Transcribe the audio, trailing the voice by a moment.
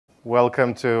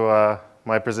Welcome to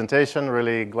my presentation.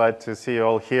 Really glad to see you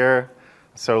all here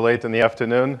so late in the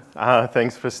afternoon.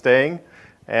 Thanks for staying.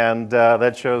 And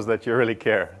that shows that you really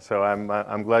care. So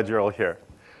I'm glad you're all here.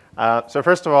 So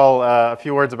first of all, a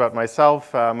few words about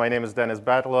myself. My name is Denis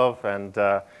Batilov, and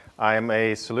I am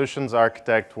a solutions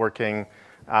architect working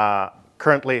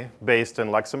currently based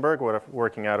in Luxembourg,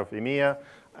 working out of EMEA.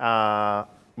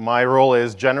 My role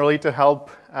is generally to help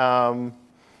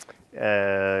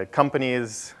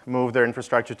companies move their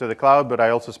infrastructure to the cloud, but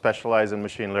I also specialize in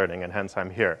machine learning, and hence I'm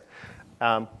here.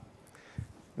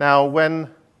 Now, when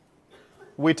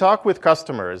we talk with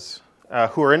customers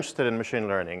who are interested in machine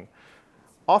learning,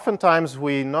 oftentimes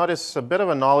we notice a bit of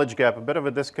a knowledge gap, a bit of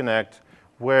a disconnect,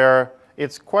 where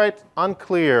it's quite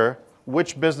unclear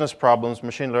which business problems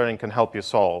machine learning can help you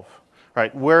solve.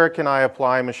 Right? Where can I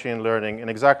apply machine learning, in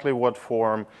exactly what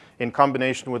form, in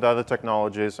combination with other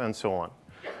technologies, and so on.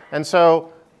 And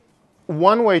so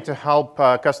one way to help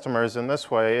customers in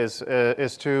this way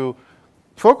is to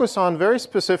focus on very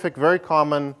specific, very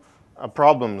common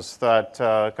problems that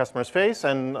customers face.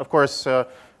 And of course,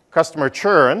 customer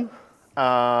churn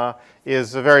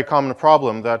is a very common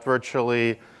problem that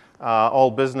virtually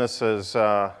all businesses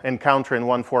encounter in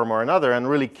one form or another and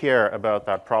really care about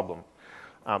that problem.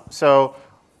 So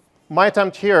my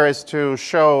attempt here is to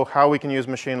show how we can use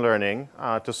machine learning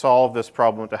to solve this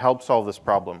problem, to help solve this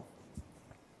problem.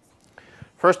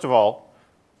 First of all,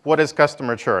 what is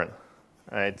customer churn?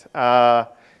 Right?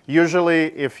 Usually,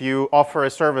 if you offer a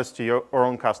service to your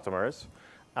own customers,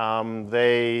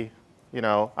 they,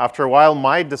 after a while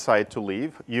might decide to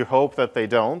leave. You hope that they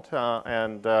don't,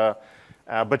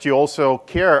 but you also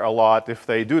care a lot if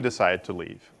they do decide to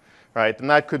leave. Right? And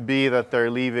that could be that they're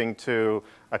leaving to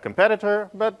a competitor,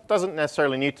 but doesn't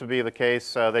necessarily need to be the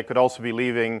case. They could also be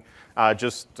leaving,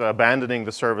 just abandoning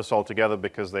the service altogether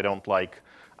because they don't like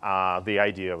the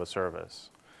idea of a service.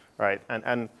 Right?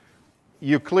 And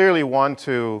you clearly want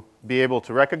to be able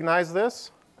to recognize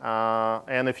this.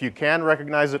 And if you can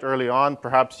recognize it early on,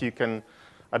 perhaps you can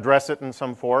address it in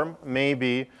some form.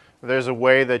 Maybe there's a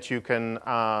way that you can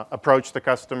approach the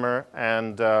customer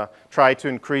and try to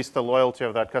increase the loyalty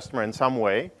of that customer in some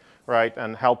way, right,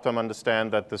 and help them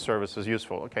understand that the service is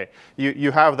useful. Okay,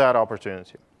 you have that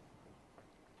opportunity.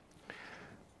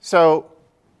 So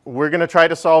we're going to try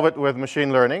to solve it with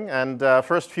machine learning. And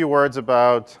first few words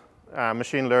about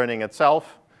machine learning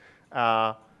itself.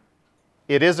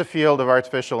 It is a field of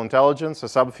artificial intelligence, a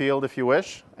subfield if you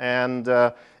wish. And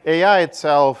AI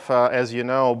itself, as you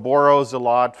know, borrows a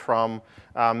lot from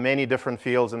many different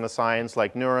fields in the science,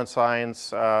 like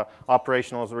neuroscience,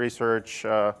 operational research,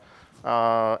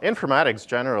 informatics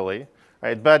generally.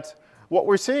 Right? But what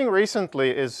we're seeing recently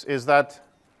is that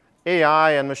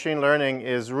AI and machine learning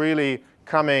is really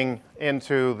coming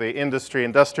into the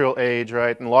industrial age,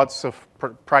 right? And lots of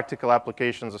practical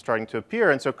applications are starting to appear.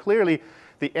 And so clearly,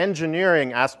 the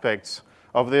engineering aspects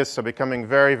of this are becoming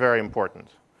very, very important.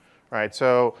 Right?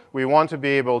 So we want to be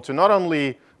able to not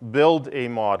only build a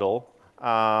model,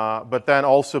 but then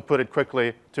also put it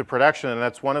quickly to production. And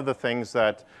that's one of the things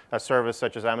that a service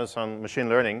such as Amazon Machine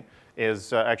Learning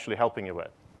is actually helping you with.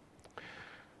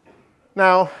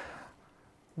 Now,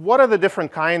 what are the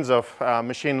different kinds of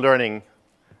machine learning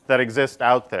that exist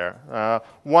out there?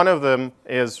 One of them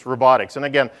is robotics. And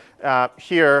again,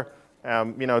 here,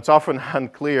 it's often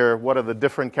unclear what are the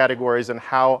different categories and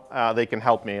how they can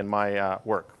help me in my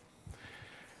work.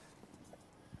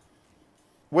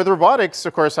 With robotics,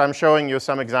 of course, I'm showing you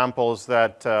some examples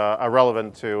that are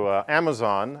relevant to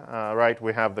Amazon. Right?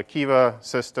 We have the Kiva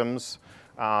systems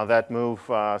that move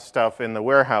stuff in the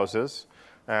warehouses.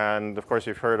 And of course,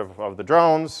 you've heard of the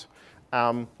drones.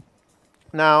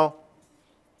 Now,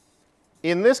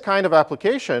 in this kind of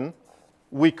application,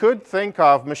 we could think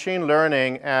of machine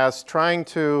learning as trying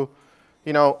to,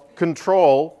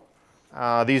 control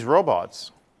these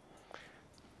robots.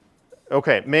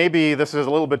 Okay, maybe this is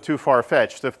a little bit too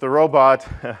far-fetched. If the robot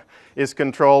is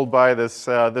controlled by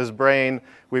this brain,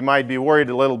 we might be worried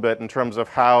a little bit in terms of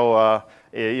how,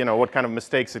 what kind of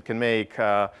mistakes it can make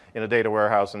in a data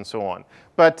warehouse and so on.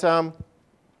 But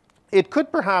it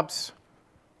could perhaps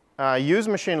use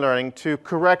machine learning to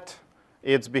correct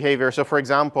its behavior. So for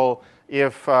example,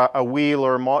 if a wheel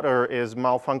or motor is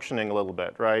malfunctioning a little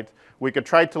bit, right, we could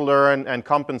try to learn and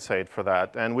compensate for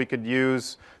that. And we could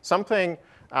use something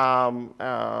from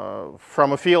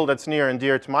a field that's near and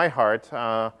dear to my heart.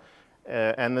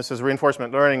 And this is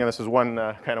reinforcement learning. And this is one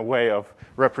kind of way of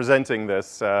representing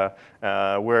this,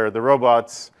 where the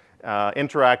robots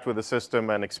interact with the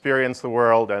system and experience the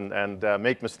world and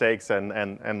make mistakes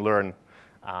and learn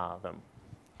them.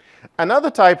 Another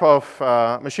type of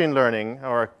machine learning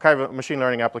or kind of machine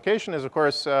learning application is, of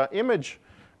course, image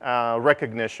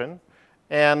recognition.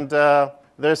 And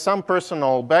there's some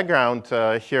personal background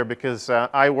here because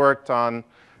I worked on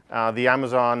the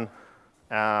Amazon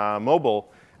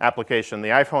mobile application, the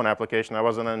iPhone application. I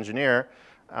was an engineer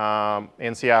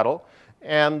in Seattle.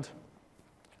 And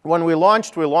when we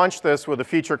launched this with a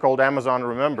feature called Amazon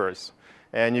Remembers.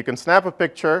 And you can snap a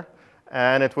picture,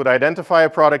 and it would identify a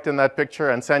product in that picture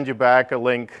and send you back a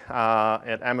link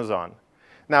at Amazon.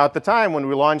 Now, at the time when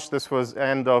we launched, this was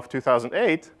end of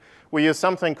 2008, we used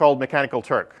something called Mechanical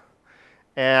Turk.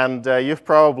 And you've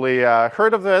probably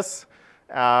heard of this.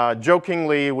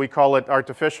 Jokingly, we call it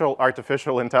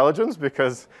artificial intelligence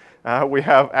because we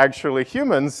have actually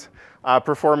humans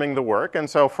performing the work. And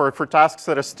so for tasks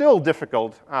that are still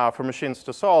difficult for machines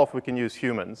to solve, we can use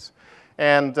humans.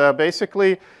 And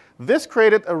basically, this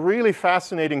created a really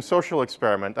fascinating social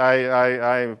experiment.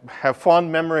 I have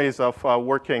fond memories of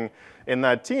working in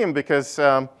that team because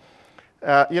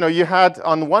you had,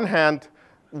 on the one hand,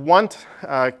 one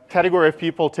category of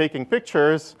people taking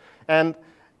pictures and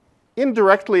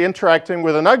indirectly interacting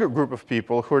with another group of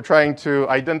people who are trying to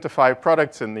identify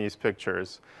products in these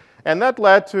pictures. And that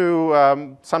led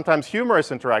to sometimes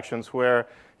humorous interactions where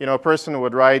a person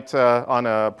would write on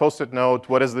a Post-it note,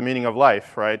 what is the meaning of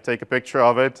life, right? Take a picture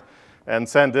of it and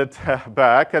send it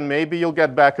back, and maybe you'll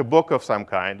get back a book of some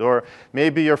kind. Or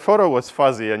maybe your photo was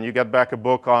fuzzy and you get back a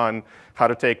book on how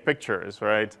to take pictures,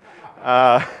 right?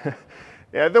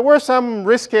 Yeah, there were some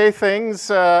risque things.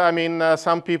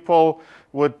 Some people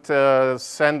would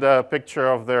send a picture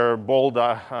of their bald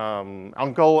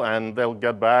uncle, and they'll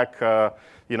get back a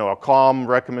calm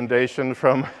recommendation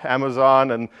from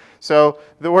Amazon. And so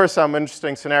there were some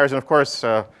interesting scenarios. And of course,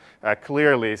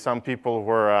 clearly, some people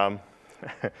were,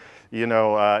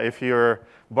 if you're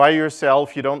by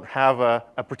yourself, you don't have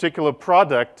a particular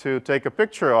product to take a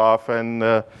picture of,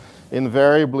 and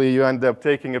invariably you end up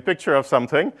taking a picture of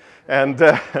something. And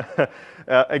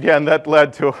again, that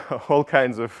led to all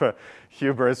kinds of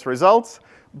humorous results.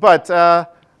 But,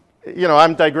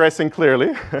 I'm digressing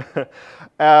clearly.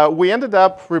 We ended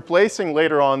up replacing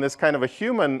later on this kind of a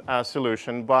human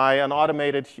solution by an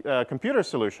automated computer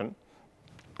solution.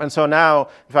 And so now,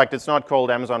 in fact, it's not called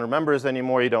Amazon Remembers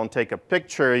anymore. You don't take a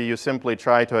picture. You simply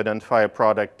try to identify a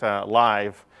product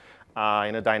live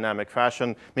in a dynamic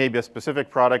fashion, maybe a specific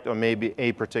product or maybe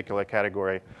a particular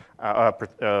category,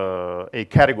 a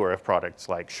category of products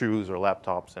like shoes or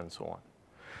laptops and so on.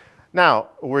 Now,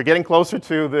 we're getting closer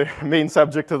to the main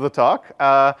subject of the talk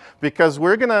because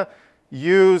we're going to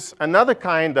use another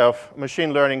kind of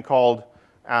machine learning called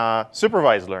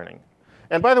supervised learning.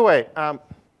 And by the way,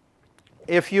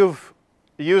 if you've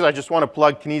used, I just want to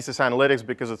plug Kinesis Analytics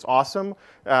because it's awesome.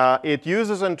 It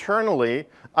uses internally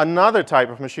another type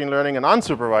of machine learning, an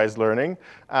unsupervised learning,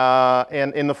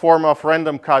 in the form of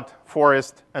random cut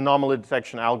forest anomaly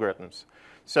detection algorithms.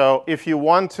 So if you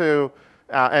want to,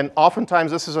 and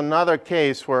oftentimes this is another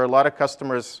case where a lot of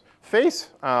customers face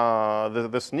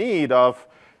this need of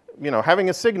having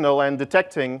a signal and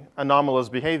detecting anomalous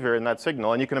behavior in that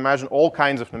signal. And you can imagine all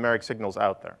kinds of numeric signals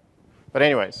out there. But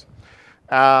anyways,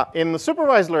 in the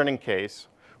supervised learning case,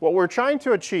 what we're trying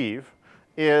to achieve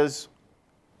is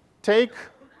take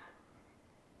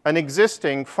an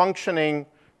existing functioning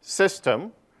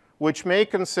system, which may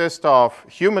consist of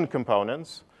human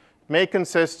components, may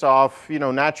consist of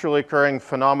naturally occurring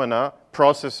phenomena,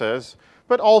 processes,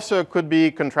 but also could be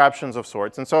contraptions of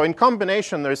sorts. And so in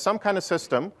combination, there's some kind of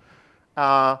system.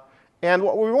 And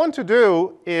what we want to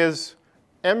do is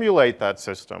emulate that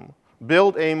system,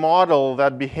 build a model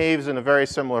that behaves in a very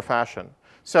similar fashion.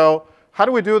 So how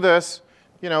do we do this?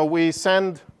 We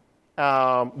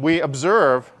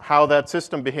observe how that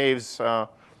system behaves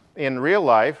in real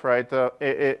life, right?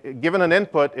 Given an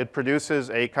input, it produces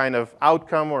a kind of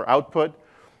outcome or output.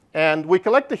 And we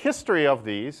collect the history of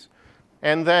these,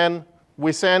 and then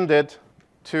we send it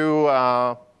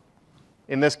to,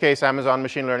 in this case, Amazon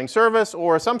Machine Learning Service,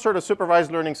 or some sort of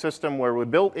supervised learning system where we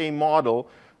build a model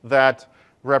that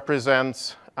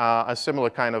represents a similar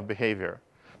kind of behavior.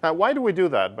 Now, why do we do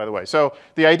that, by the way? So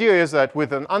the idea is that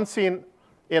with an unseen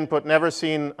input, never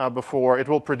seen before, it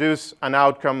will produce an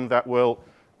outcome that will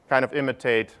kind of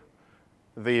imitate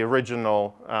the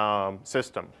original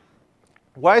system.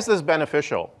 Why is this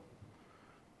beneficial?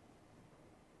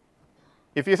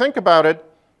 If you think about it,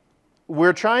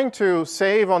 we're trying to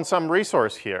save on some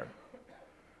resource here.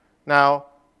 Now,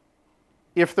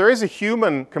 if there is a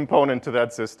human component to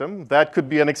that system, that could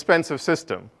be an expensive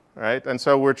system, right? And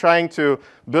so we're trying to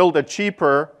build a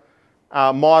cheaper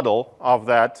model of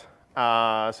that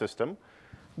system.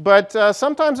 But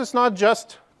sometimes it's not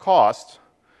just cost,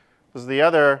 because the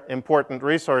other important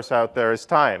resource out there is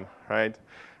time, right?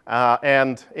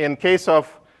 And in case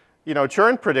of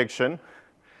churn prediction,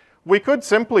 we could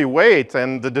simply wait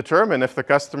and determine if the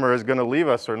customer is going to leave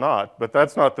us or not, but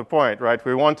that's not the point, right?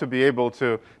 We want to be able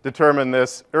to determine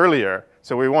this earlier,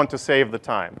 so we want to save the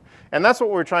time. And that's what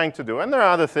we're trying to do. And there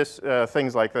are other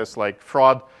things like this, like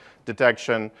fraud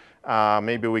detection.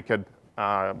 Maybe we could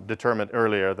determine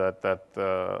earlier that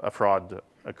a fraud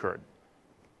occurred.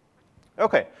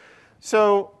 OK,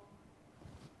 so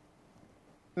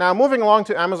now moving along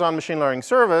to Amazon Machine Learning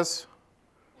Service,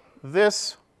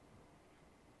 this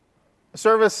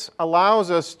service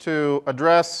allows us to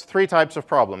address 3 types of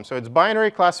problems. So it's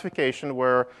binary classification,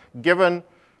 where given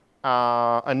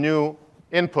a new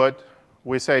input,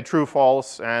 we say true,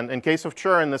 false. And in case of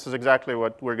churn, this is exactly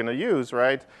what we're going to use,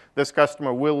 right? This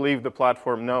customer will leave the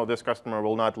platform. No, this customer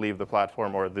will not leave the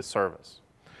platform or this service.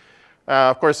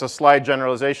 Of course, a slight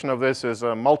generalization of this is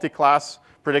a multi-class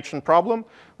prediction problem.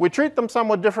 We treat them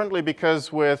somewhat differently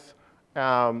because with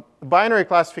binary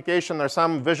classification, there are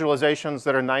some visualizations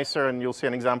that are nicer, and you'll see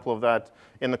an example of that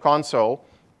in the console.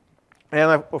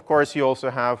 And of course, you also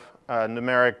have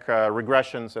numeric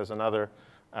regressions as another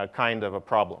kind of a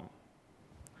problem.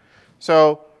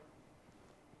 So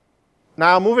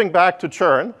now moving back to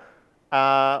churn,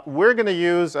 we're going to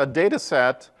use a data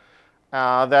set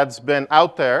that's been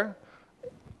out there,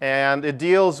 and it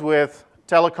deals with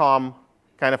telecom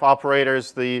kind of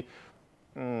operators, the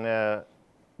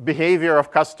behavior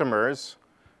of customers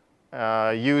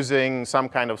using some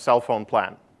kind of cell phone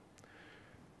plan.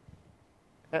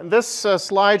 And this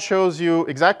slide shows you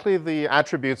exactly the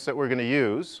attributes that we're going to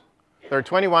use. There are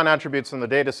 21 attributes in the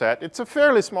data set. It's a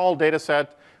fairly small data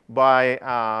set by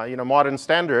modern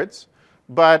standards,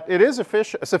 but it is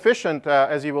sufficient,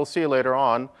 as you will see later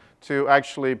on, to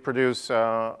actually produce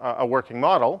a working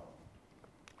model.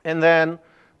 And then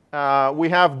we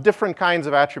have different kinds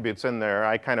of attributes in there.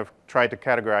 I kind of tried to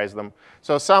categorize them.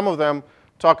 So some of them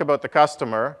talk about the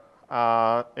customer.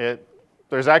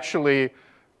 There's actually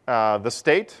the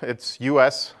state. It's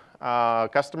US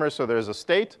customers, so there's a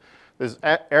state. There's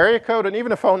area code and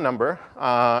even a phone number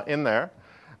in there.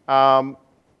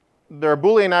 There are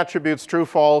Boolean attributes, true,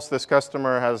 false. This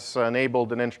customer has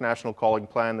enabled an international calling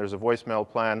plan. There's a voicemail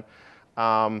plan.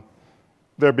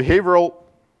 There are behavioral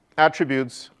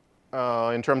attributes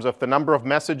in terms of the number of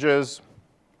messages,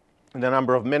 the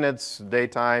number of minutes,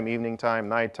 daytime, evening time,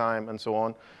 nighttime, and so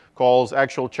on, calls,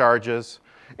 actual charges.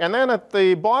 And then at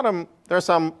the bottom, there are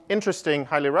some interesting,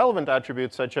 highly relevant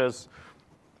attributes, such as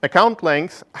account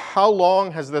length. How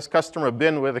long has this customer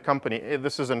been with the company?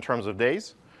 This is in terms of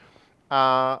days.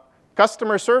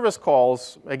 Customer service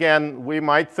calls, again, we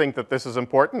might think that this is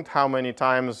important, how many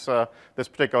times this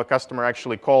particular customer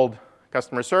actually called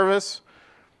customer service.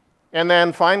 And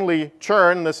then finally,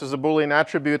 churn. This is a Boolean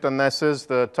attribute, and this is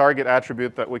the target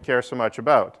attribute that we care so much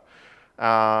about.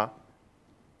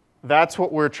 That's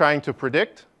what we're trying to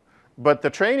predict. But the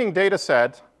training data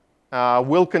set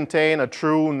will contain a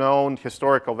true known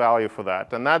historical value for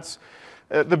that. And that's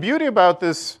the beauty about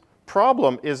this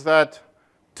problem is that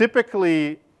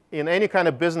typically in any kind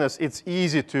of business, it's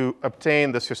easy to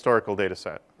obtain this historical data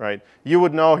set, right? You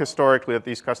would know historically that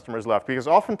these customers left, because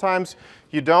oftentimes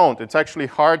you don't. It's actually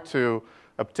hard to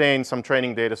obtain some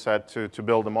training data set to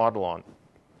build a model on.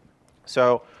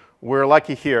 So we're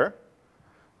lucky here.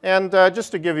 And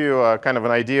just to give you kind of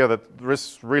an idea that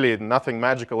there's really nothing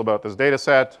magical about this data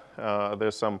set,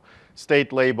 there's some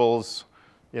state labels,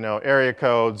 area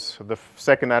codes. The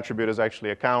second attribute is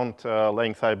actually account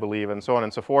length, I believe, and so on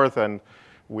and so forth. And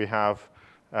we have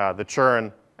the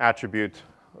churn attribute.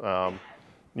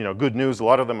 Good news, a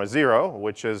lot of them are 0,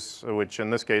 which in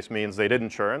this case means they didn't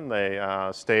churn. They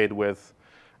stayed with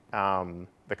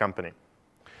the company.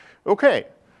 OK.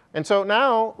 And so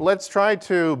now let's try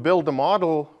to build a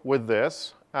model with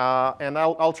this. And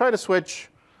I'll try to switch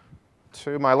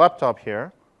to my laptop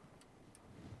here.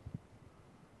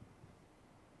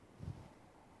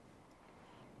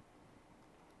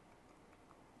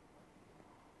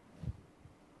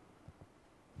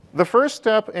 The first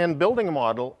step in building a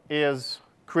model is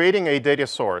creating a data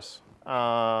source.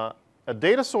 A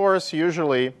data source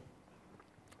usually,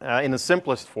 in the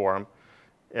simplest form,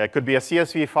 could be a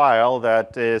CSV file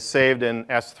that is saved in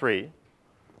S3.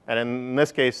 And in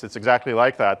this case, it's exactly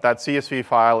like that. That CSV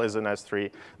file is in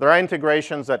S3. There are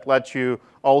integrations that let you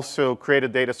also create a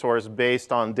data source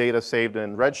based on data saved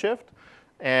in Redshift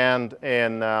and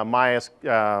in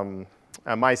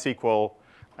MySQL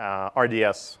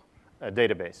RDS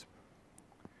database.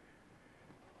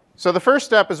 So the first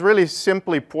step is really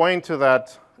simply point to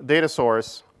that data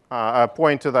source,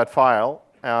 point to that file,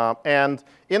 And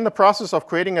in the process of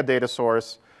creating a data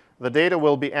source, the data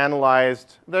will be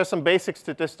analyzed. There's some basic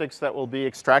statistics that will be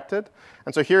extracted.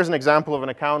 And so here's an example of an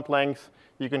account length.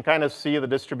 You can kind of see the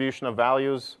distribution of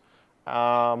values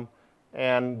and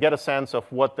get a sense of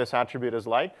what this attribute is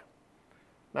like.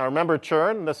 Now remember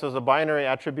churn, this is a binary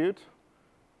attribute.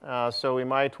 So we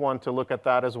might want to look at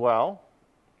that as well.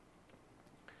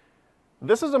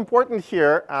 This is important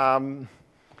here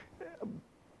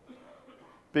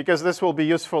because this will be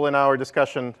useful in our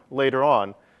discussion later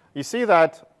on. You see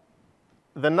that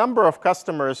the number of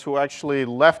customers who actually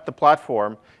left the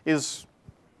platform is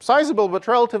sizable but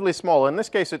relatively small. In this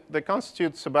case, it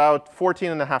constitutes about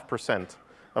 14.5%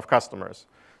 of customers.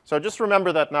 So just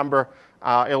remember that number.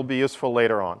 It'll be useful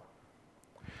later on.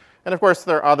 And of course,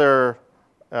 there are other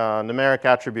numeric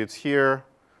attributes here.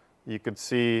 You could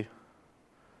see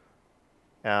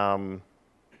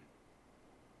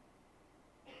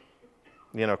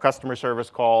customer service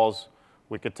calls.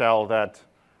 We could tell that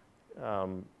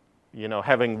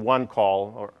having one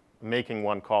call or making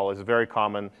one call is very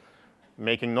common.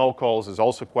 Making no calls is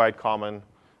also quite common,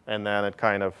 and then it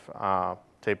kind of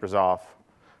tapers off.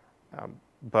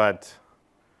 But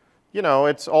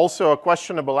it's also a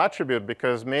questionable attribute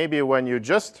because maybe when you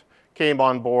just came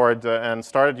on board and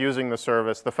started using the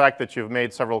service, the fact that you've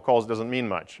made several calls doesn't mean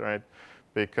much, right?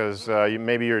 Because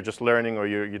maybe you're just learning or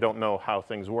you don't know how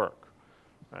things work.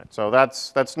 Right? So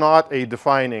that's not a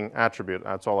defining attribute.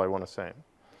 That's all I want to say.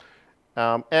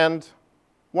 And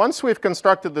once we've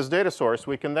constructed this data source,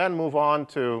 we can then move on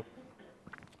to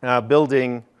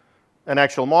building an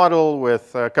actual model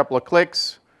with a couple of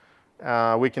clicks.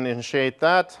 We can initiate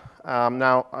that.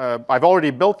 Now, I've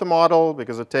already built the model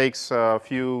because it takes a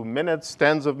few minutes,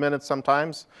 tens of minutes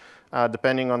sometimes,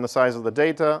 depending on the size of the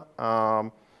data.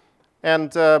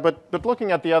 But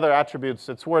looking at the other attributes,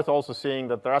 it's worth also seeing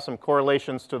that there are some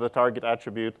correlations to the target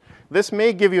attribute. This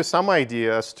may give you some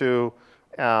idea as to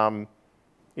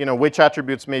which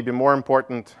attributes may be more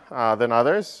important than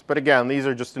others. But again, these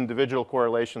are just individual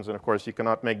correlations, and of course, you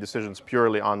cannot make decisions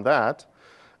purely on that.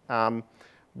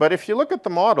 But if you look at the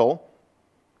model,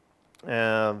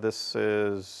 this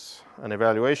is an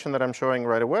evaluation that I'm showing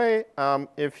right away.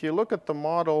 If you look at the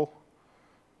model,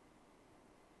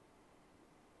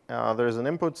 there's an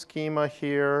input schema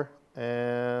here,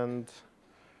 and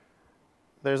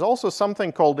there's also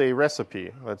something called a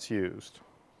recipe that's used.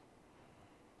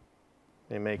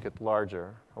 They make it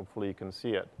larger. Hopefully you can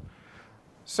see it.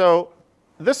 So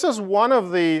this is one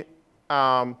of the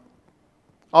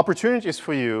opportunities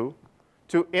for you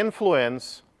to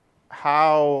influence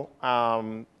how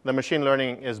the machine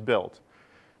learning is built.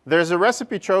 There's a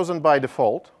recipe chosen by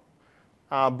default,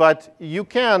 but you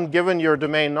can, given your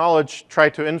domain knowledge, try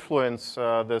to influence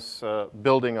this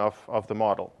building of the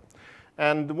model.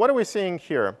 And what are we seeing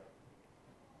here?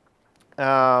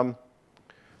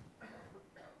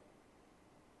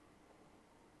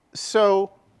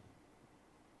 So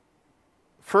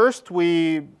first,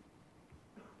 we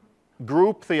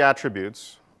group the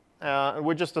attributes.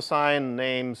 We just assign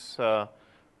names to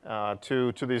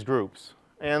these groups.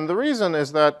 And the reason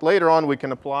is that later on, we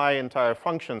can apply entire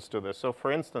functions to this. So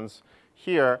for instance,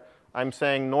 here, I'm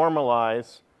saying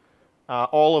normalize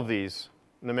all of these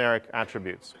numeric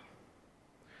attributes.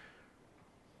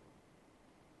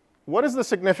 What is the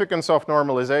significance of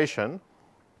normalization?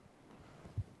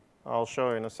 I'll show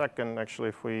you in a second, actually,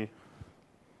 if we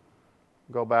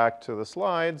go back to the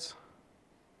slides.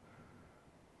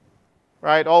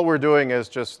 Right, all we're doing is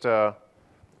just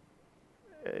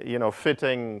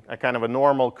fitting a kind of a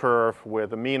normal curve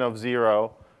with a mean of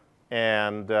 0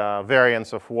 and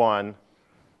variance of 1.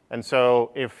 And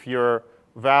so if your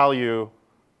value,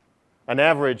 an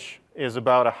average, is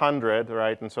about 100,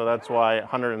 right? And so that's why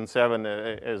 107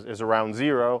 is around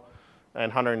 0, and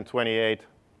 128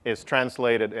 is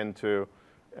translated into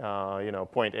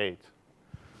 0.8.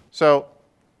 So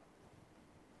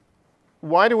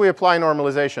why do we apply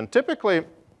normalization? Typically,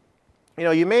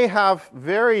 you may have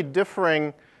very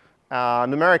differing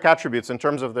numeric attributes in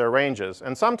terms of their ranges.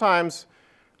 And sometimes,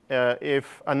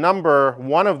 if a number,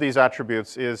 one of these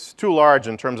attributes, is too large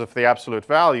in terms of the absolute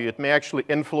value, it may actually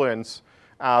influence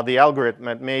the algorithm.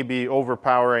 It may be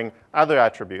overpowering other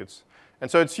attributes.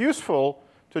 And so it's useful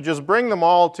to just bring them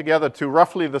all together to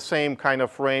roughly the same kind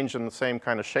of range and the same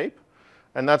kind of shape.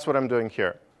 And that's what I'm doing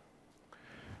here.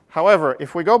 However,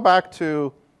 if we go back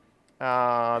to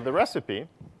the recipe,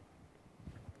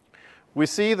 we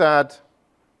see that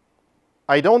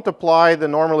I don't apply the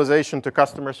normalization to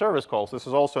customer service calls. This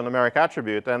is also a numeric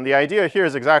attribute. And the idea here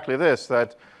is exactly this,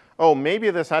 that, oh, maybe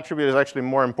this attribute is actually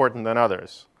more important than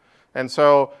others. And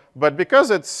so, but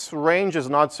because its range is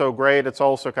not so great, it's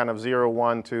also kind of 0,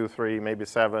 1, 2, 3, maybe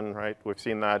 7, right? We've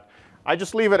seen that. I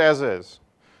just leave it as is.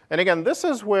 And again, this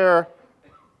is where,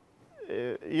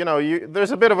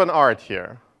 there's a bit of an art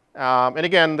here. And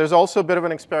again, there's also a bit of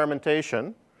an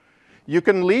experimentation. You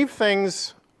can leave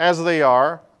things as they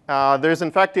are. There's,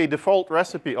 in fact, a default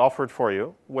recipe offered for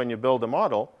you when you build a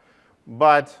model.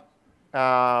 But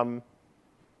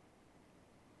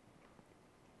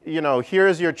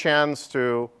here's your chance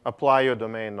to apply your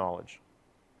domain knowledge.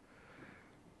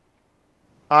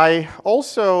 I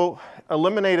also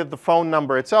eliminated the phone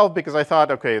number itself because I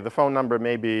thought, OK, the phone number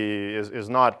maybe is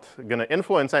not going to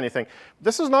influence anything.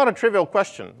 This is not a trivial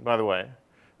question, by the way,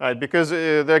 right? Because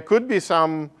there could be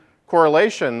some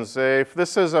correlations. If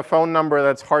this is a phone number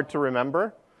that's hard to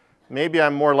remember, maybe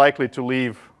I'm more likely to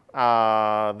leave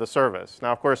the service.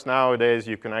 Now, of course, nowadays,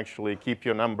 you can actually keep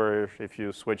your number if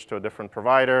you switch to a different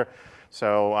provider.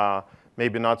 So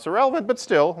maybe not so relevant, but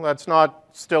still, that's not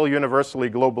still universally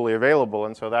globally available.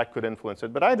 And so that could influence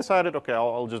it. But I decided, OK,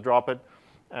 I'll just drop it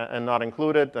and not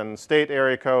include it. And state,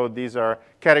 area code, these are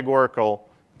categorical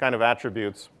kind of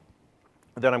attributes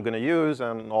that I'm going to use.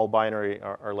 And all binary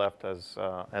are left as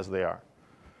they are.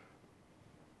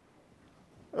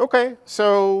 OK,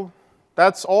 so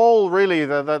that's all really,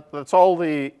 that's all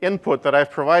the input that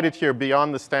I've provided here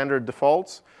beyond the standard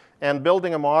defaults. And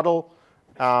building a model,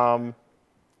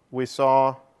 we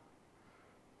saw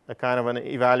a kind of an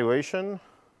evaluation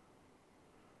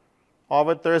of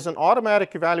it. There's an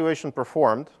automatic evaluation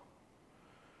performed.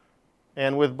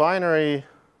 And with binary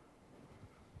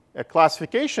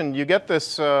classification, you get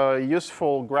this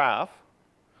useful graph.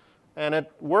 And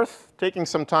it's worth taking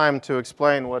some time to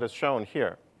explain what is shown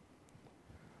here.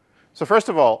 So first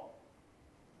of all,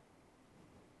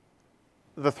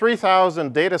 the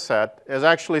 3,000 data set is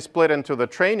actually split into the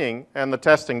training and the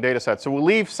testing data set. So we'll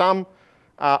leave some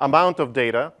amount of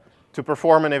data to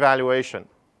perform an evaluation,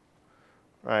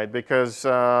 right? Because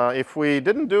if we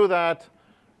didn't do that,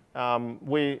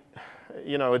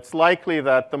 it's likely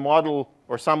that the model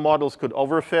or some models could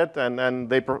overfit, and then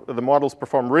the models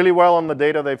perform really well on the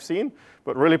data they've seen,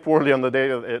 but really poorly on the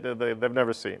data they've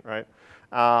never seen, right?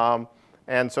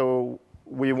 And so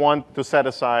we want to set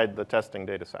aside the testing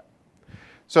data set.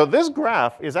 So this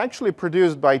graph is actually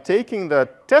produced by taking the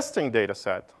testing data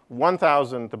set,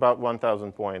 about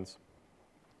 1,000 points,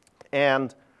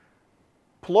 and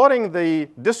plotting the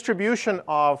distribution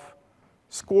of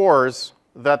scores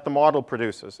that the model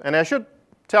produces. And I should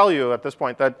tell you at this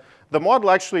point that the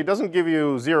model actually doesn't give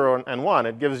you 0 and 1.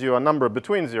 It gives you a number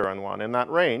between 0 and 1 in that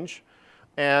range.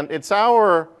 And it's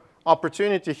our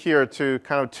opportunity here to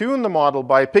kind of tune the model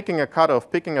by picking a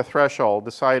cutoff, picking a threshold,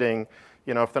 deciding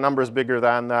if the number is bigger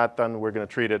than that, then we're going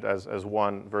to treat it as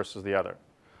one versus the other.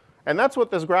 And that's what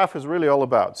this graph is really all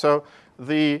about. So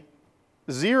the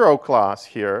 0 class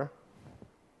here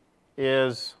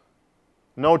is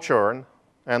no churn,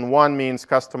 and 1 means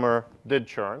customer did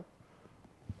churn.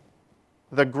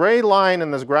 The gray line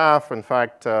in this graph, in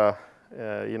fact,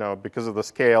 because of the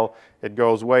scale, it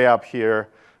goes way up here.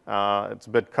 It's a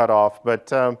bit cut off. But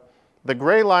the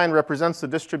gray line represents the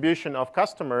distribution of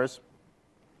customers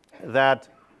that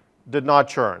did not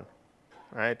churn,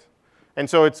 right? And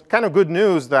so it's kind of good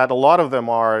news that a lot of them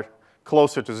are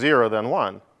closer to 0 than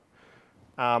 1.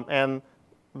 And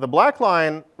the black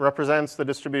line represents the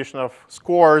distribution of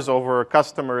scores over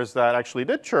customers that actually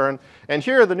did churn. And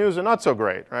here the news are not so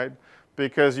great, right?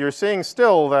 Because you're seeing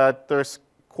still that there's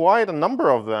quite a number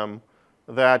of them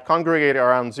that congregate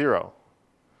around 0,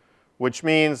 which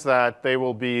means that they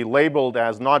will be labeled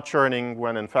as not churning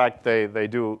when, in fact, they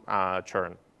do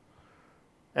churn.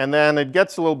 And then it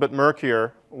gets a little bit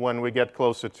murkier when we get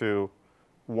closer to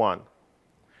 1.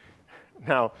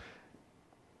 Now,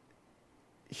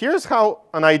 here's how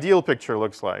an ideal picture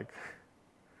looks like,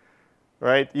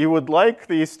 right? You would like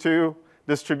these two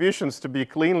distributions to be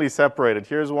cleanly separated.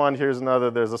 Here's one, here's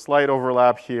another. There's a slight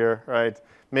overlap here, right?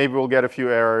 Maybe we'll get a few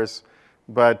errors,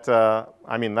 but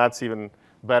I mean, that's even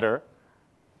better.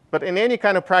 But in any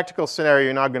kind of practical scenario,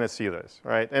 you're not going to see this,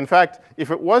 right? In fact,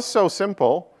 if it was so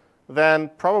simple, then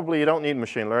probably you don't need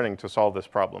machine learning to solve this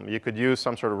problem. You could use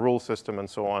some sort of rule system and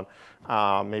so on,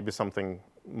 maybe something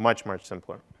much, much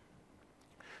simpler.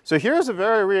 So here's a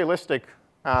very realistic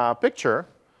picture.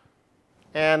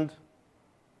 And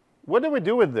what do we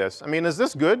do with this? I mean, is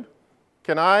this good?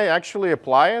 Can I actually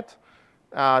apply it?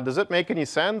 Does it make any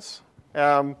sense?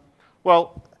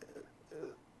 Well,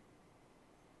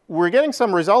 we're getting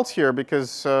some results here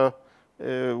because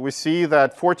we see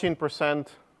that 14%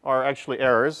 are actually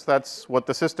errors. That's what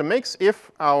the system makes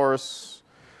if our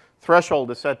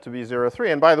threshold is set to be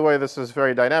 0.3. And by the way, this is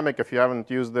very dynamic. If you haven't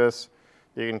used this,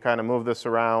 you can kind of move this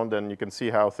around, and you can see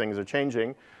how things are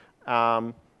changing.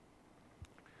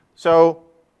 So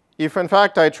if, in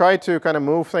fact, I try to kind of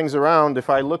move things around, if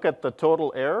I look at the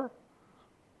total error,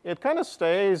 it kind of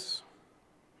stays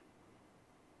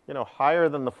higher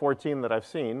than the 14 that I've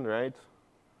seen, right?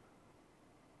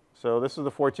 So this is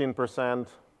the 14%,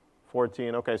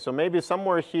 14. OK, so maybe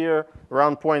somewhere here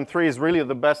around 0.3 is really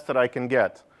the best that I can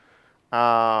get.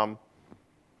 And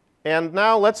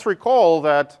now let's recall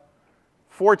that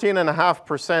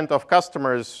 14.5% of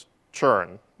customers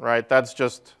churn, right? That's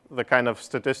just the kind of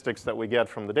statistics that we get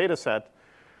from the data set.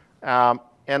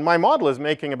 And my model is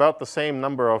making about the same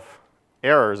number of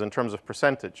errors in terms of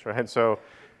percentage, right? So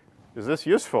is this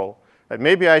useful?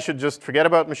 Maybe I should just forget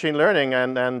about machine learning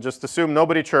and just assume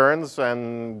nobody churns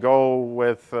and go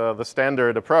with the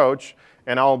standard approach,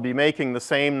 and I'll be making the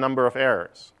same number of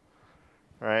errors,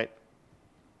 right?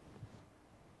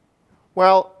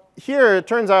 Well, here it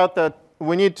turns out that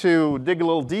we need to dig a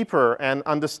little deeper and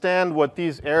understand what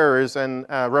these errors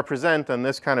represent in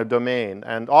this kind of domain.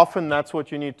 And often that's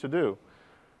what you need to do.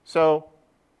 So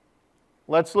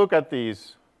let's look at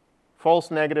these.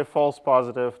 False negative, false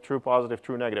positive, true positive,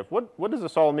 true negative. What does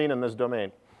this all mean in this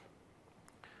domain?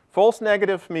 False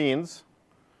negative means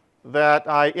that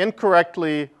I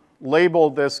incorrectly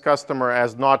labeled this customer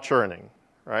as not churning,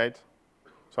 right?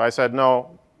 So I said,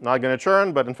 no, not going to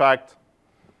churn, but in fact,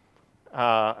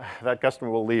 that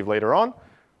customer will leave later on.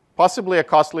 Possibly a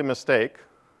costly mistake.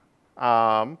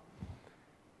 And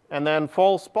then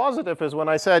false positive is when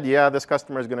I said, yeah, this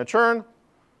customer is going to churn,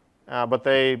 but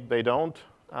they don't.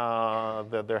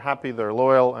 They're happy, they're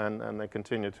loyal, and they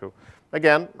continue to.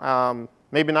 Again,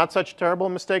 maybe not such a terrible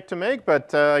mistake to make,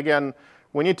 but again,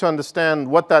 we need to understand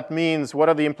what that means. What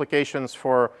are the implications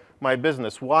for my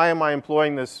business? Why am I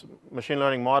employing this machine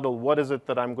learning model? What is it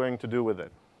that I'm going to do with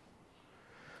it?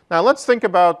 Now, let's think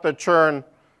about the churn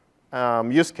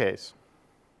use case.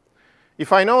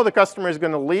 If I know the customer is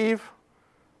going to leave,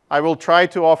 I will try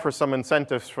to offer some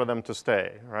incentives for them to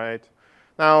stay, right?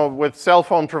 Now, with cell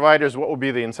phone providers, what would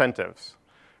be the incentives?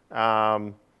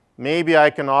 Maybe I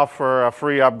can offer a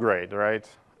free upgrade, right?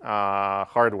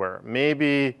 Hardware.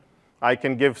 Maybe I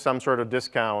can give some sort of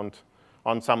discount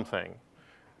on something.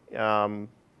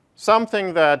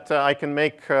 Something that I can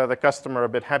make the customer a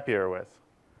bit happier with.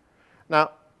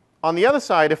 Now, on the other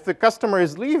side, if the customer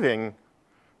is leaving,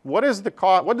 what does it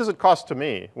cost to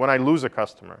me when I lose a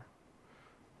customer?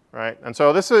 Right? And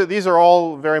so these are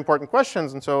all very important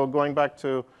questions. And so going back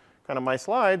to kind of my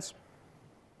slides,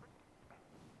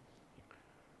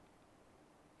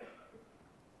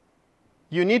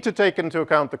 you need to take into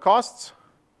account the costs.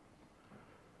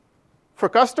 For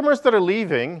customers that are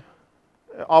leaving,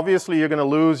 obviously you're going to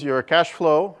lose your cash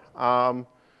flow. To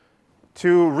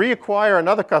reacquire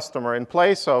another customer in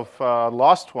place of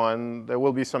lost one, there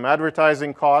will be some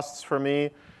advertising costs for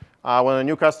me. When a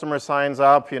new customer signs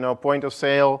up, point of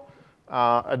sale,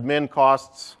 admin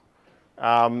costs.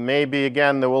 Maybe,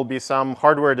 again, there will be some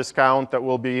hardware discount that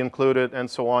will be included, and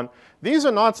so on. These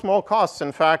are not small costs.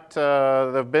 In fact,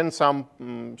 there have been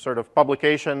some sort of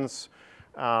publications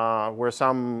where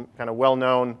some kind of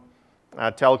well-known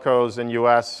telcos in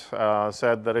US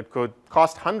said that it could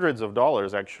cost hundreds of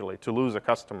dollars, actually, to lose a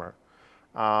customer.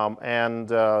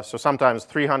 So sometimes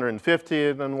 350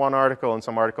 in one article, and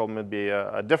some article may be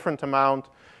a different amount.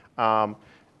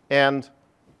 And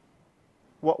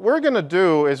what we're going to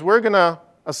do is we're going to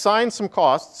assign some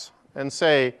costs and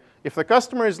say, if the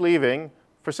customer is leaving,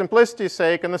 for simplicity's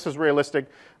sake, and this is realistic,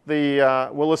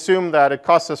 we'll assume that it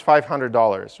costs us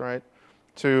 $500, right,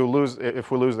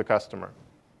 if we lose the customer.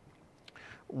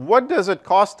 What does it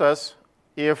cost us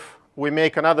if we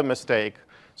make another mistake?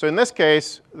 So in this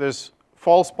case, there's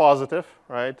false positive,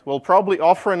 right? We'll probably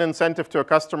offer an incentive to a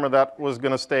customer that was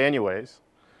going to stay anyways.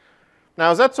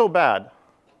 Now, is that so bad?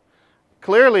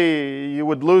 Clearly, you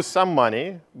would lose some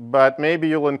money, but maybe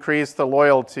you'll increase the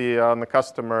loyalty on the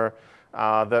customer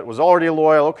that was already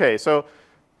loyal. OK, so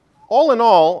all in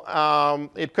all,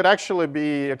 it could actually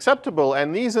be acceptable.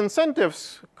 And these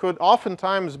incentives could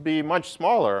oftentimes be much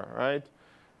smaller, right?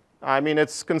 I mean,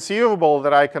 it's conceivable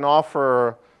that I can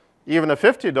offer even a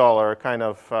 $50 kind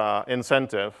of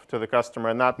incentive to the customer,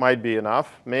 and that might be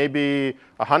enough. Maybe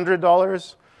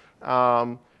 $100.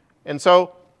 And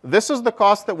so this is the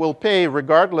cost that we'll pay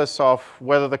regardless of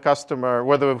whether the customer,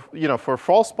 for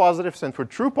false positives and for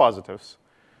true positives,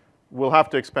 we'll have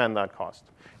to expend that cost.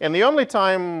 And the only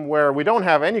time where we don't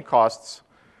have any costs,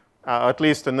 at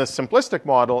least in this simplistic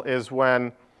model, is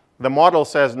when the model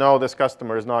says, no, this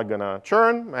customer is not going to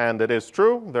churn, and it is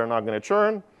true, they're not going to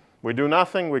churn. We do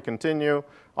nothing. We continue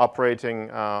operating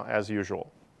as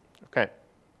usual. Okay.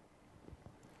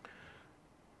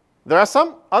 There are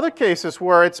some other cases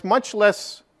where it's much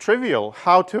less trivial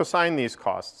how to assign these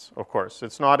costs, of course.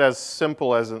 It's not as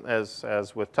simple as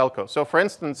with telco. So for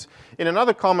instance, in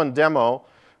another common demo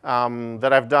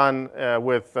that I've done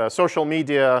with social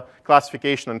media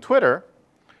classification on Twitter,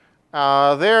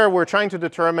 there we're trying to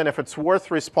determine if it's worth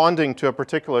responding to a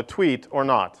particular tweet or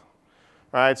not.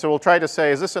 Right? So we'll try to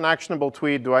say, is this an actionable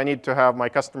tweet? Do I need to have my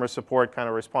customer support kind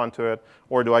of respond to it?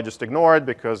 Or do I just ignore it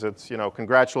because it's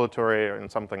congratulatory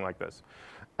and something like this?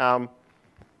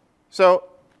 So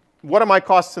what are my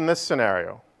costs in this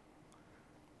scenario?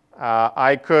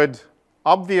 I could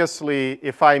obviously,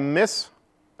 if I miss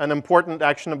an important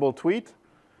actionable tweet,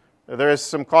 there is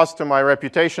some cost to my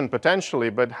reputation potentially,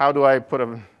 but how do I put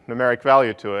a numeric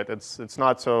value to it? It's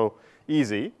not so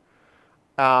easy.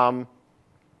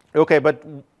 Okay, but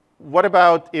what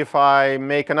about if I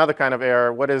make another kind of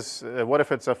error? What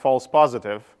if it's a false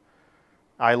positive?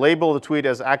 I label the tweet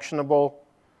as actionable.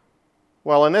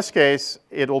 Well, in this case,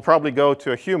 it will probably go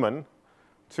to a human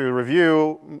to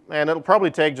review, and it'll probably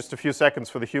take just a few seconds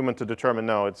for the human to determine,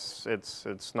 no, it's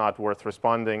not worth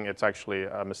responding. It's actually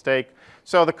a mistake.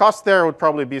 So the cost there would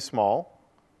probably be small,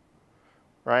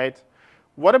 right?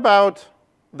 What about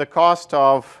the cost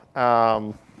of,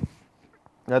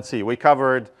 let's see, we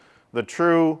covered the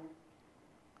true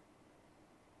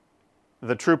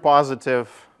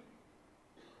positive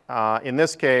in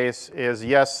this case is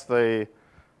yes, the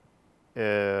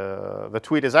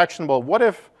tweet is actionable. What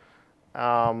if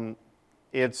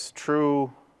it's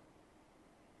true?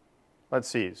 Let's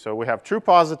see. So we have true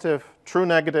positive, true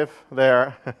negative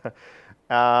there.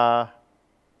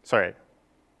 Sorry.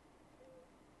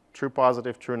 True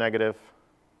positive, true negative.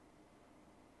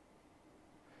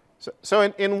 So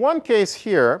in one case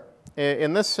here,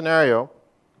 in this scenario,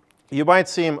 you might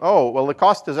seem, oh, well, the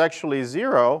cost is actually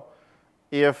 0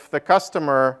 if the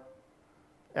customer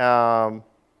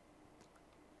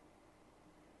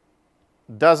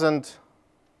doesn't,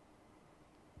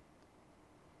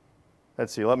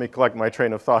 let's see, let me collect my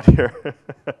train of thought here.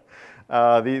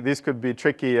 These could be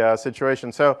tricky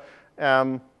situations. So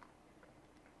in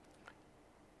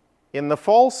the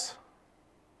false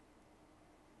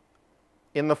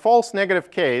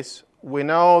negative case, we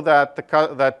know that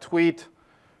that tweet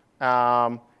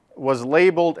was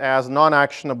labeled as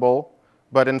non-actionable,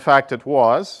 but in fact it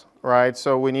was, right?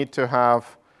 So we need to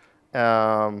have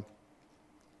a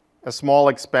small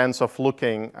expense of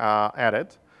looking at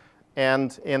it.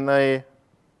 And in the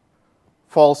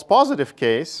false positive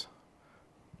case,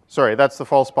 sorry, that's the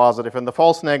false positive. In the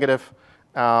false negative,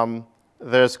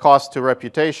 there's cost to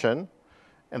reputation.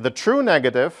 And the true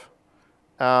negative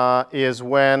is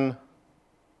when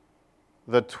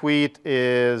the tweet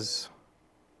is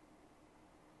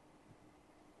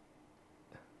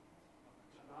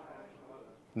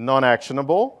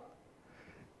non-actionable.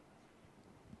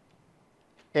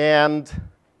 And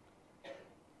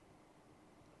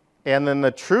then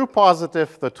the true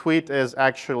positive, the tweet is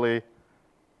actually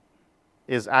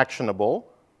actionable.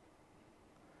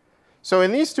 So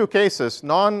in these two cases,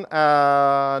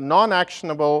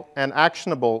 non-actionable and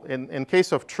actionable, in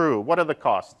case of true, what are the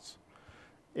costs?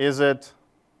 Is it,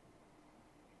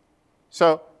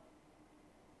 so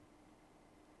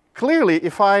clearly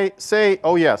if I say,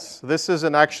 oh yes, this is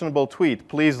an actionable tweet,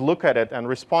 please look at it and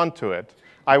respond to it,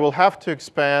 I will have to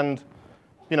expand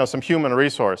some human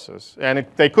resources. And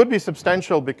they could be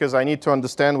substantial because I need to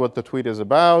understand what the tweet is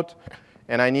about,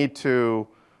 and I need to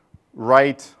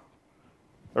write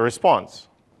a response.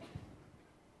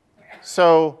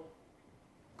 So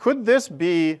could this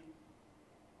be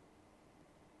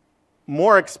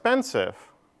more expensive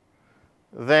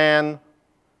than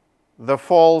the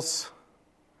false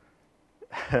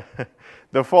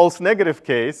the false negative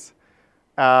case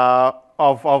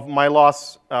of my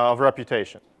loss of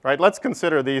reputation? Right? Let's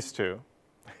consider these two.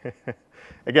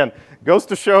 Again, goes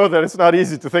to show that it's not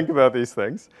easy to think about these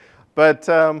things. But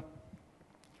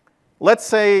let's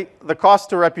say the cost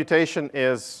to reputation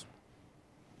is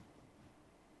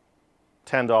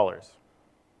 $10,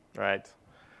 right?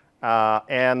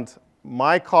 And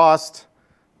my cost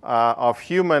of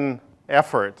human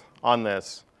effort on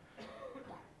this,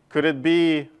 could it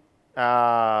be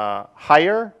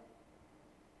higher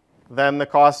than the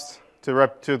cost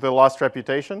to the lost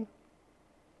reputation?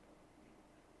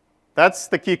 That's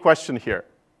the key question here.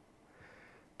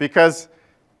 Because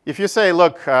if you say,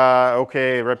 look,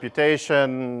 okay,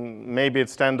 reputation, maybe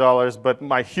it's $10, but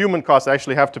my human costs, I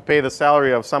actually have to pay the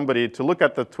salary of somebody to look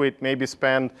at the tweet, maybe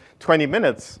spend 20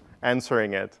 minutes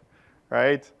answering it,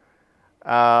 right?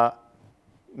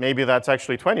 maybe that's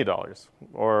actually $20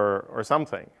 or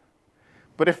something.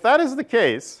 But if that is the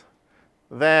case,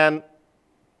 then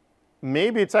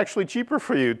maybe it's actually cheaper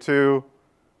for you to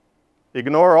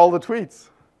ignore all the tweets,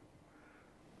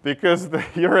 because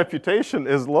your reputation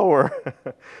is lower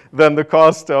than the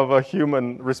cost of a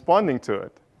human responding to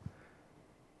it,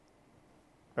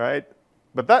 right?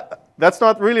 But that's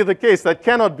not really the case. That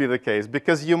cannot be the case,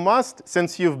 because you must,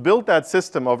 since you've built that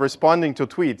system of responding to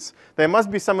tweets, there must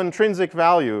be some intrinsic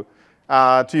value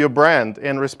to your brand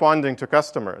in responding to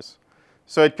customers.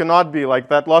 So it cannot be like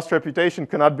that lost reputation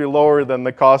cannot be lower than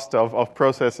the cost of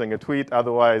processing a tweet.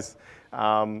 Otherwise,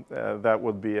 that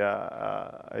would be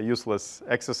a useless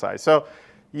exercise. So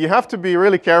you have to be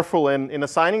really careful in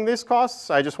assigning these costs.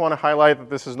 I just want to highlight that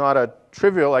this is not a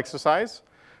trivial exercise,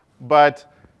 but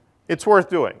it's worth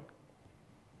doing.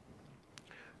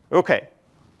 OK.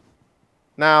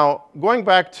 Now, going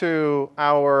back to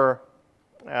our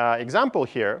example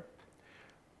here,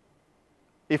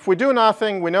 if we do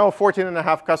nothing, we know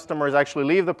 14.5 customers actually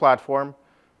leave the platform,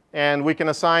 and we can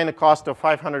assign a cost of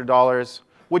 $500,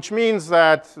 which means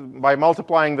that by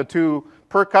multiplying the two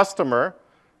per customer,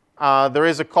 there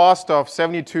is a cost of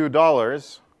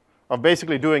 $72 of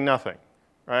basically doing nothing,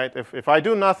 right? If I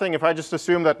do nothing, if I just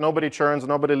assume that nobody churns,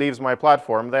 nobody leaves my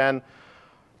platform, then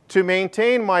to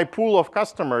maintain my pool of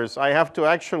customers, I have to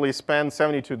actually spend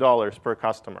 $72 per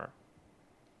customer.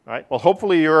 Right? Well,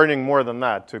 hopefully you're earning more than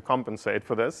that to compensate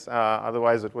for this.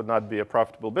 Otherwise, it would not be a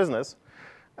profitable business.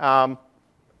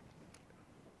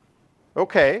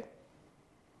 OK.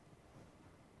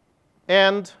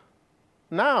 And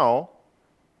now,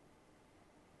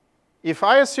 if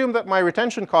I assume that my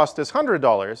retention cost is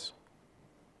 $100,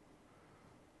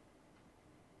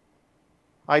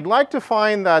 I'd like to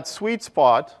find that sweet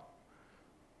spot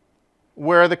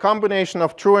where the combination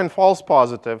of true and false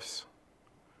positives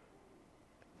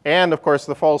and, of course,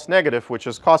 the false negative, which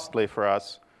is costly for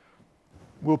us,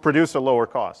 will produce a lower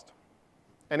cost.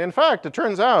 And in fact, it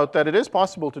turns out that it is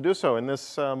possible to do so in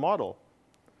this model.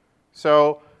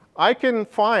 So I can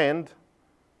find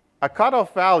a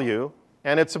cutoff value,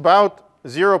 and it's about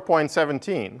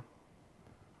 0.17,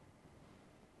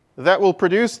 that will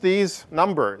produce these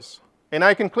numbers. And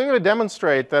I can clearly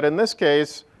demonstrate that in this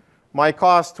case, my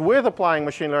cost with applying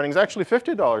machine learning is actually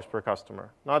 $50 per customer,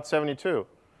 not $72.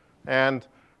 And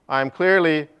I'm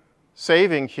clearly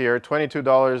saving here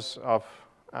 $22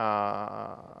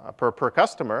 per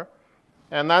customer.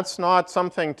 And that's not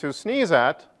something to sneeze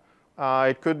at.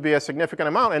 It could be a significant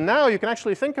amount. And now you can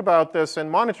actually think about this in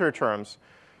monetary terms.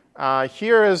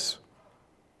 Here is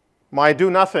my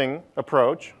do-nothing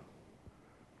approach.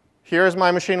 Here is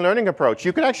my machine learning approach.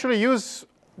 You can actually use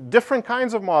different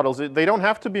kinds of models. They don't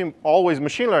have to be always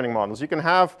machine learning models. You can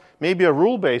have maybe a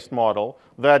rule-based model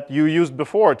that you used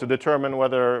before to determine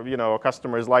whether a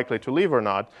customer is likely to leave or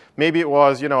not. Maybe it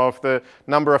was if the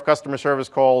number of customer service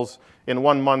calls in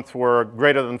 1 month were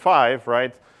greater than 5,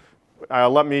 right?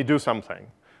 Let me do something.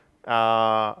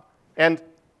 And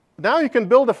now you can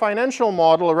build a financial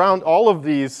model around all of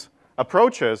these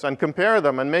approaches and compare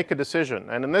them and make a decision.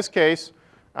 And in this case,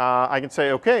 I can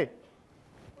say, OK,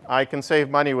 I can save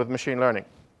money with machine learning.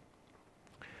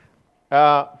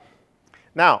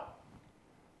 Now,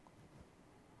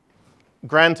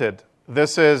 granted,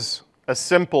 this is a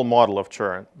simple model of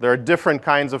churn. There are different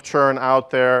kinds of churn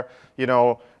out there.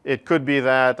 It could be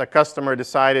that a customer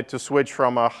decided to switch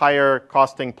from a higher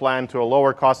costing plan to a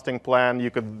lower costing plan. You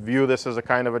could view this as a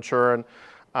kind of a churn.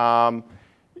 And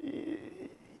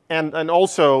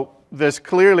also, there's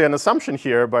clearly an assumption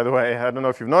here, by the way. I don't know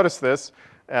if you've noticed this,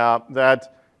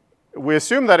 that we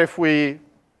assume that if we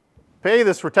pay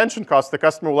this retention cost, the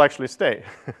customer will actually stay.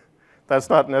 That's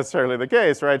not necessarily the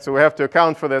case, right? So we have to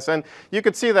account for this. And you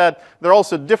could see that there are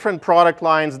also different product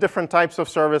lines, different types of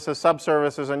services,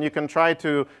 sub-services, and you can try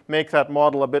to make that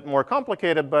model a bit more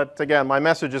complicated. But again, my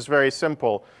message is very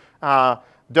simple.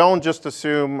 Don't just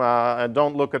assume,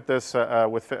 don't look at this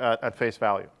at face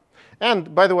value.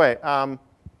 And by the way,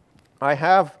 I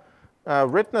have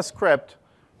written a script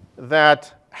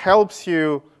that helps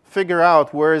you figure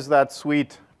out where is that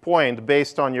sweet point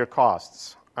based on your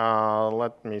costs.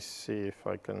 Let me see if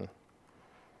I can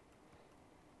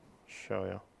show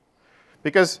you.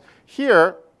 Because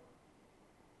here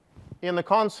in the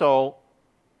console,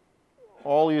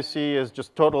 all you see is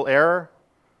just total error.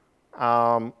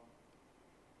 And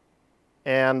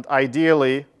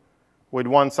ideally, we'd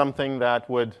want something that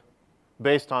would,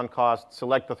 based on cost,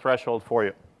 select the threshold for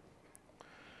you.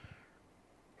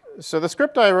 So the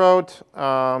script I wrote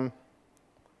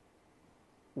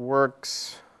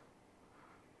works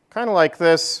kind of like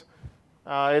this.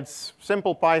 It's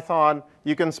simple Python.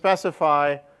 You can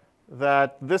specify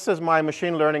that this is my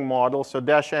machine learning model. So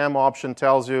 -M option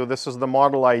tells you this is the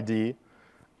model ID.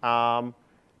 And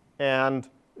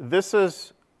this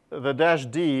is the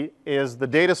 -D is the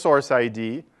data source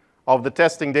ID of the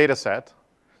testing data set.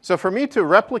 So for me to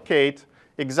replicate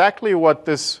exactly what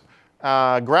this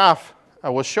graph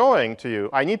was showing to you,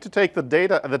 I need to take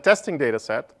the testing data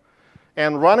set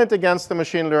and run it against the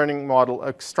machine learning model,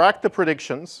 extract the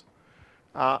predictions,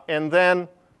 and then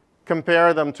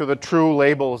compare them to the true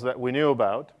labels that we knew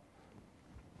about.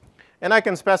 And I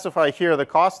can specify here the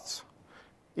costs.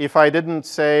 If I didn't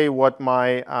say what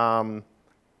my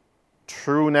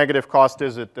true negative cost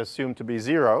is, it assumed to be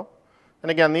 0.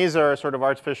 And again, these are sort of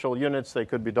artificial units. They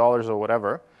could be dollars or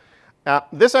whatever.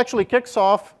 This actually kicks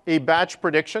off a batch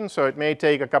prediction, so it may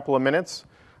take a couple of minutes.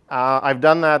 I've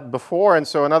done that before, and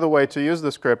so another way to use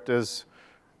the script is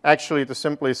actually to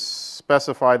simply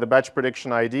specify the batch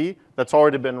prediction ID that's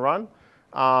already been run.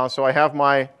 So I have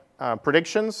my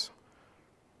predictions,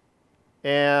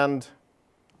 and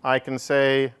I can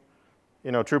say,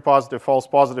 true positive, false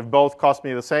positive, both cost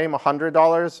me the same,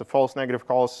 $100. A false negative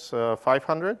costs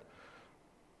 $500.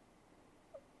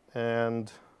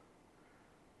 And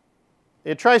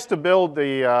it tries to build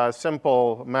the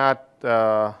simple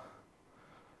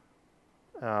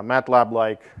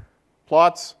MATLAB-like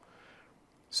plots.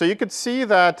 So you could see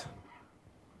that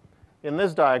in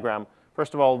this diagram,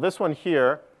 first of all, this one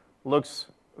here looks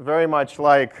very much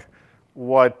like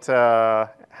what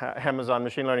Amazon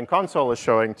Machine Learning Console is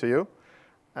showing to you.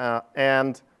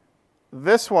 And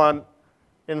this one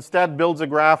instead builds a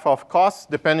graph of costs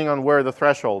depending on where the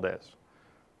threshold is.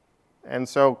 And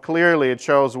so clearly it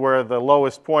shows where the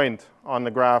lowest point on the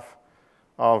graph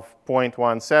of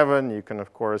 0.17. You can,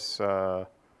 of course,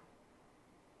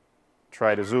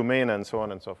 try to zoom in and so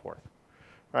on and so forth.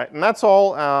 Right, and that's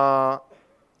all.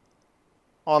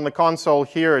 On the console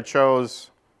here, it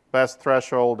shows best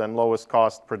threshold and lowest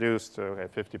cost produced, okay,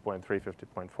 50.3,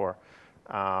 50.4.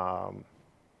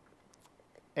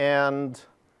 And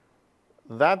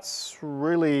that's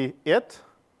really it.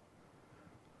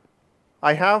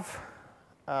 I have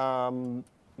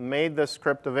made this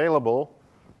script available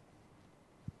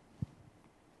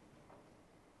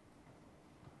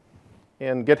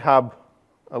in GitHub.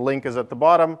 A link is at the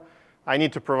bottom. I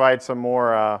need to provide some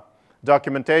more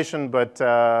documentation, but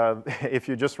if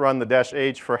you just run the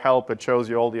 -H for help, it shows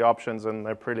you all the options, and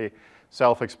they're pretty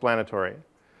self-explanatory.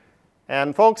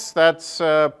 And folks, that's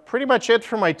pretty much it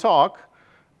for my talk.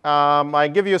 I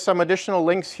give you some additional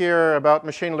links here about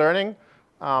machine learning.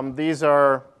 These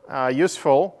are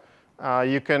useful.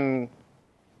 You can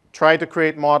try to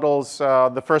create models.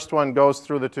 The first one goes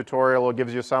through the tutorial. It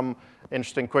gives you some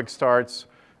interesting quick starts.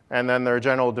 And then there are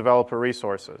general developer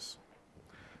resources.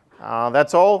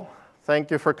 That's all.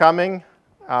 Thank you for coming.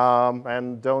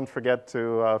 And don't forget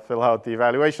to fill out the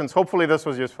evaluations. Hopefully this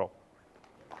was useful.